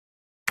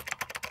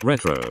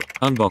Retro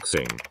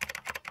Unboxing.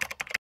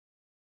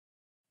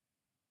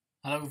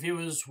 Hello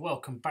viewers,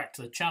 welcome back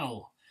to the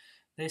channel.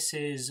 This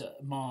is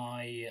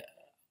my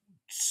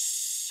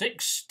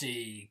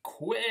 60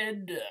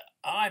 quid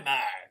iMac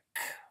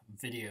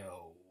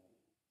video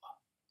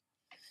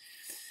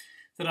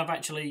that I've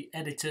actually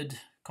edited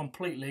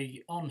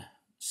completely on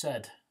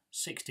said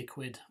 60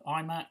 quid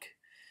iMac.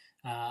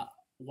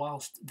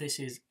 Whilst this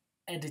is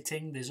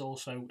editing, there's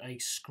also a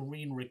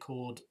screen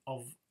record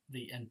of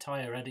the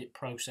entire edit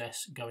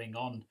process going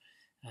on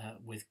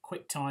with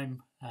QuickTime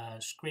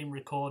screen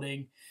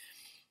recording.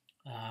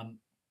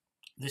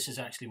 This is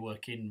actually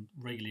working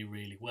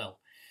really well.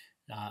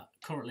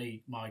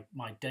 Currently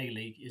my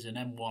daily is an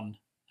M1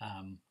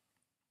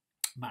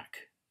 Mac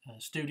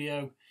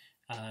Studio,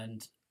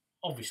 and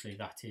obviously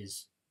that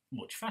is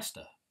much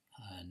faster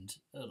and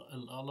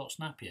a lot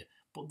snappier,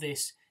 but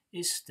this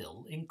is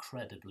still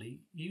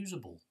incredibly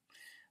usable.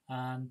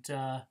 And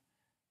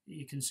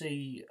you can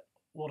see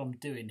what I'm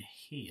doing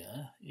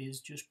here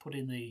is just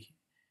putting the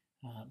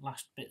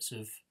last bits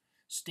of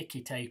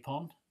sticky tape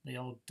on, the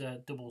old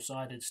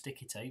double-sided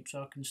sticky tape,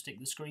 so I can stick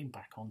the screen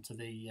back onto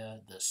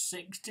the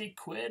 60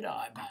 quid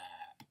iMac.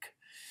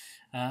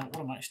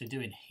 What I'm actually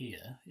doing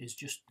here is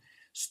just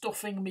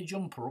stuffing my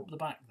jumper up the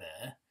back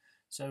there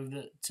so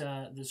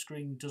that the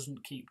screen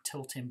doesn't keep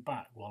tilting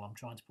back while I'm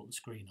trying to put the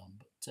screen on.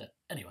 But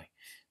anyway,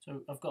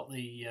 so I've got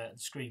the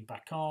screen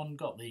back on,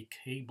 got the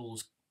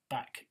cables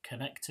back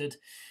connected.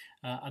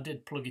 I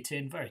did plug it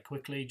in very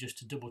quickly just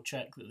to double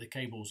check that the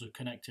cables are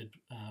connected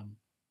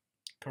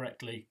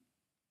correctly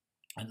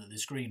and that the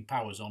screen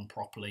powers on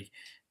properly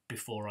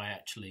before I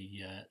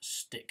actually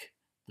stick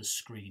the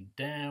screen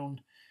down.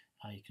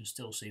 You can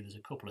still see there's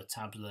a couple of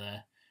tabs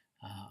there,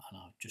 and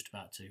I'm just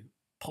about to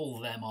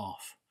pull them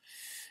off.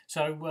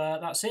 So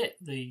that's it.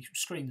 The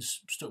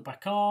screen's stuck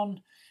back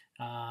on,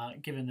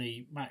 giving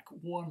the Mac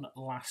one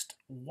last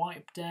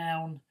wipe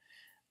down.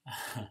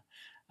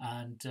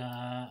 And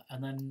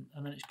then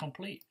it's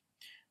complete.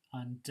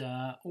 And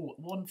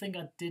one thing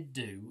I did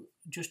do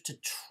just to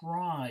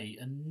try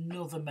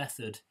another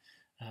method,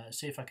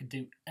 see if I could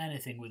do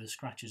anything with the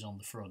scratches on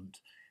the front,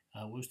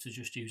 was to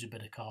just use a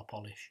bit of car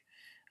polish.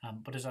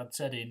 But as I'd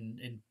said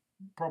in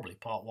probably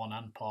part 1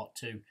 and part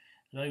 2,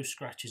 those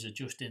scratches are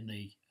just in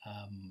the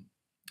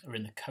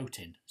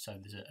coating. So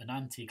there's an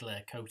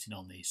anti-glare coating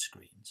on these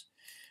screens,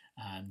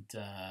 and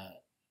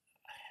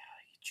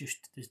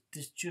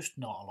there's just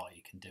not a lot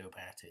you can do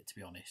about it, to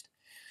be honest.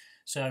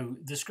 So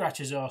the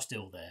scratches are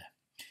still there.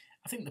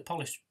 I think the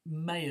polish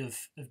may have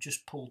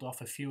just pulled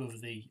off a few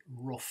of the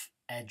rough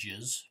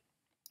edges.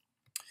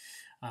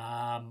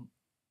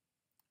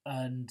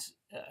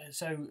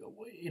 So,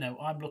 you know,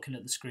 I'm looking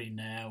at the screen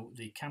now,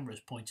 the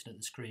camera's pointing at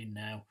the screen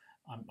now,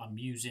 I'm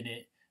using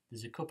it.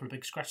 There's a couple of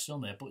big scratches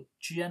on there, but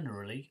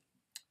generally,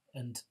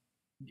 and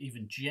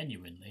even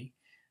genuinely,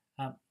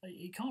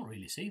 you can't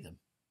really see them.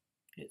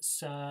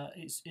 It's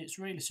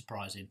really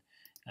surprising.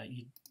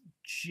 You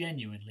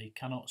genuinely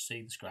cannot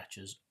see the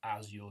scratches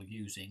as you're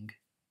using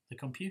the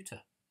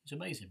computer. It's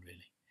amazing,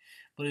 really.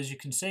 But as you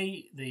can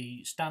see,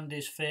 the stand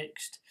is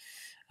fixed.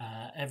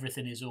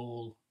 Everything is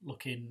all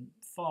looking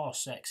far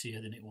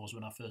sexier than it was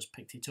when I first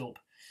picked it up.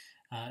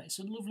 It's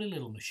a lovely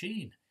little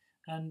machine,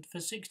 and for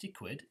 60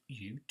 quid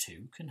you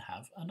too can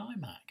have an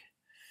iMac,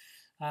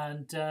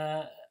 and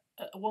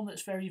one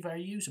that's very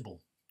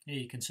usable. Here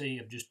you can see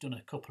I've just done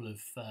a couple of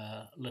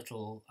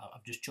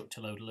I've just chucked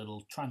a load of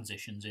little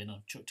transitions in.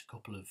 I've chucked a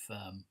couple of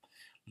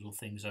little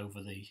things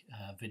over the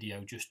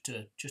video just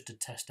to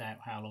test out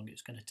how long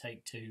it's going to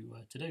take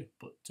to do.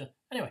 But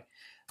anyway,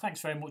 thanks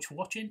very much for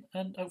watching,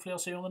 and hopefully I'll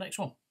see you on the next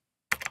one.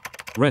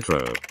 Retro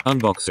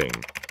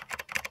Unboxing.